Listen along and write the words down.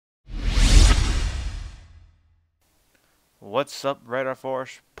What's up, Radar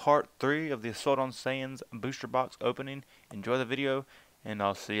Force? Part 3 of the Assault on Saiyans booster box opening. Enjoy the video, and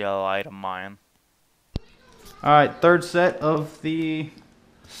I'll see you later, man. Alright, third set of the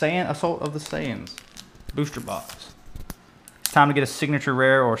Assault of the Saiyans booster box. Time to get a signature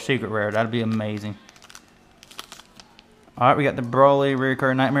rare or secret rare. That'd be amazing. Alright, we got the Broly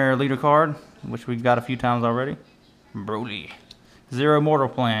Recurring Nightmare leader card, which we've got a few times already. Broly. Zero Mortal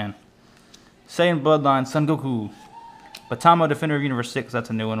Plan. Saiyan Bloodline Son Goku. Batamo Defender of Universe 6, that's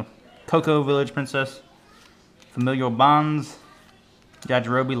a new one. Coco Village Princess. Familial Bonds.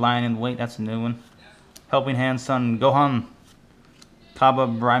 Yajirobe Lion in Wait, that's a new one. Helping Hand Son Gohan. Kaba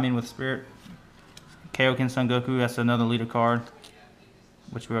Brimin with Spirit. Kaioken Son Goku, that's another leader card,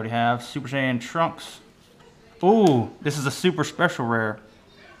 which we already have. Super Saiyan Trunks. Ooh, this is a super special rare.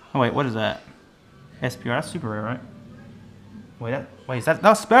 Oh wait, what is that? SPR, that's super rare, right? Wait, is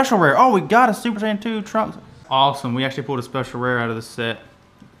that special rare? Oh, we got a Super Saiyan 2 Trunks. Awesome, we actually pulled a special rare out of this set.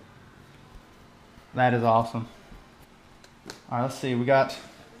 That is awesome. Alright, let's see, we got...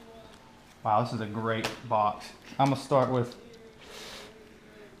 Wow, this is a great box. I'm gonna start with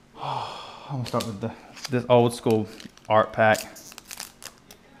this old school art pack.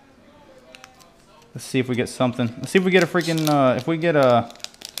 Let's see if we get something. Let's see if we get a freaking if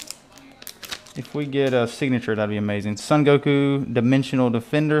we get a signature, that'd be amazing. Son Goku Dimensional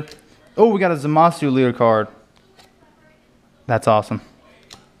Defender. Oh, we got a Zamasu leader card. That's awesome.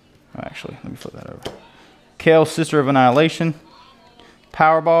 Actually, let me flip that over. Kale, Sister of Annihilation.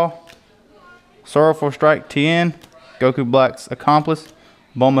 Powerball. Sorrowful Strike Tien. Goku Black's Accomplice.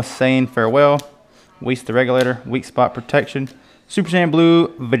 Bulma Saiyan Farewell. Whis the Regulator. Weak Spot Protection. Super Saiyan Blue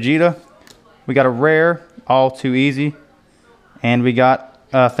Vegeta. We got a rare. All Too Easy. And we got,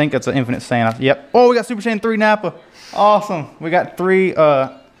 I think it's an Infinite Saiyan. Yep. Oh, we got Super Saiyan 3 Nappa. Awesome. We got 3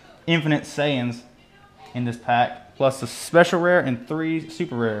 Infinite Saiyans in this pack. Plus a special rare and 3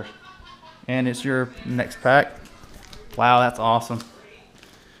 super rares. And it's your next pack. Wow, that's awesome.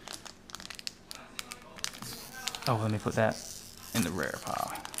 Oh, let me put that in the rare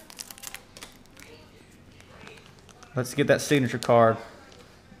pile. Let's get that signature card.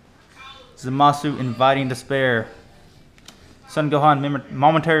 Zamasu Inviting Despair. Son Gohan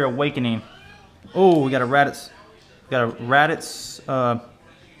Momentary Awakening. Oh, we got a Raditz.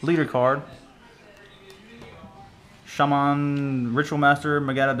 Leader card. Shaman Ritual Master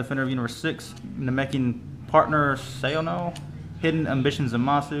Magata Defender of Universe 6. Namekian Partner Sayono. Hidden Ambition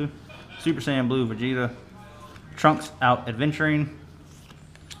Zamasu. Super Saiyan Blue Vegeta. Trunks Out Adventuring.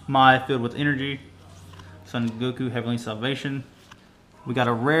 Mai Filled with Energy. Son Goku Heavenly Salvation. We got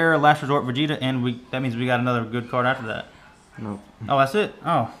a rare Last Resort Vegeta, and that means we got another good card after that. No. Oh, that's it?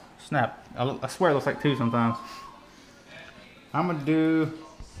 Oh, snap. I swear it looks like 2 sometimes. I'm gonna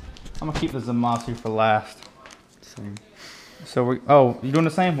keep the Zamasu for last. Same. So oh, you doing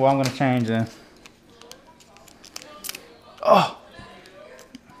the same? Well, I'm gonna change then. Oh!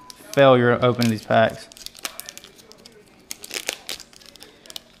 Failure opening these packs.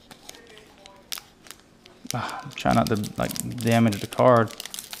 I'm trying not to damage the card.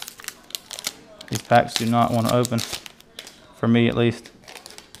 These packs do not want to open. For me, at least.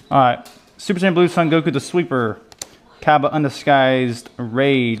 Alright. Super Saiyan Blue Son Goku the Sweeper. Kaba Undisguised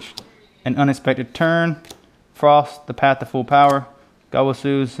Rage. An Unexpected Turn. Frost, The Path to Full Power.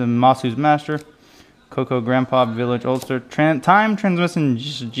 Gawasu Masu's Master. Coco Grandpa Village Ulster. Time Transmission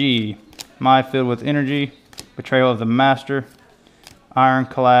G. Mai Filled with Energy. Betrayal of the Master.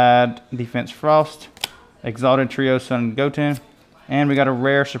 Ironclad Defense Frost. Exalted Trio Son Goten. And we got a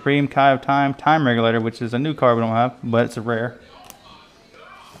rare Supreme Kai of Time Time Regulator, which is a new card we don't have, but it's a rare.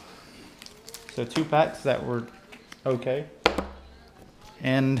 So 2 packs that were okay.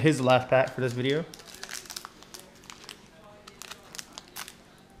 And here's the last pack for this video.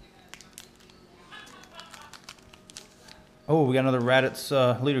 Oh, we got another Raditz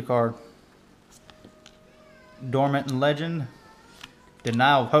leader card. Dormant and Legend.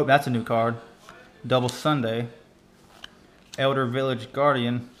 Denial of Hope, that's a new card. Double Sunday. Elder Village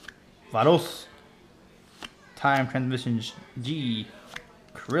Guardian. Vados. Time Transmission G.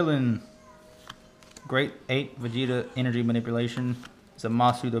 Krillin. Great 8 Vegeta Energy Manipulation.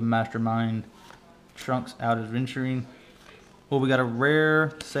 Zamasu the Mastermind. Trunks Out Adventuring. Oh, we got a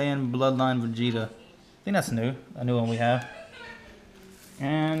rare Saiyan Bloodline Vegeta. I think that's new. A new one we have.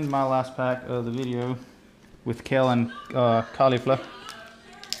 And my last pack of the video with Kale and Cauliflower.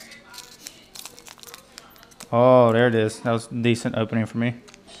 Oh, there it is. That was a decent opening for me.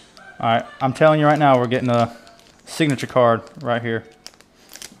 Alright, I'm telling you right now, we're getting a signature card right here.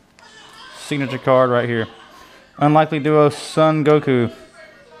 Signature card right here. Unlikely Duo Son Goku.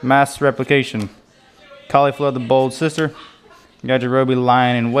 Mass Replication. Cauliflower the Bold Sister. Yajirobe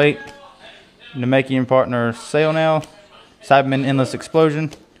Lion in Wait. Namekian Partner Sailnail. Cyberman Endless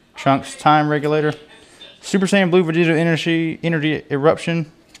Explosion. Trunks Time Regulator. Super Saiyan Blue Vegeta Energy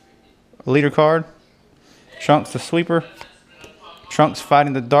Eruption. Leader card. Trunks the Sweeper. Trunks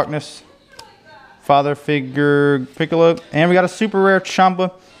Fighting the Darkness. Father Figure Piccolo. And we got a super rare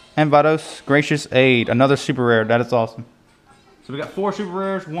Champa and Vados Gracious Aid. Another super rare. That is awesome. So we got 4 super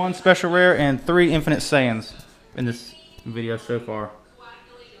rares, 1 special rare, and 3 Infinite Saiyans in this video so far.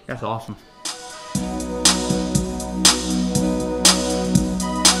 That's awesome.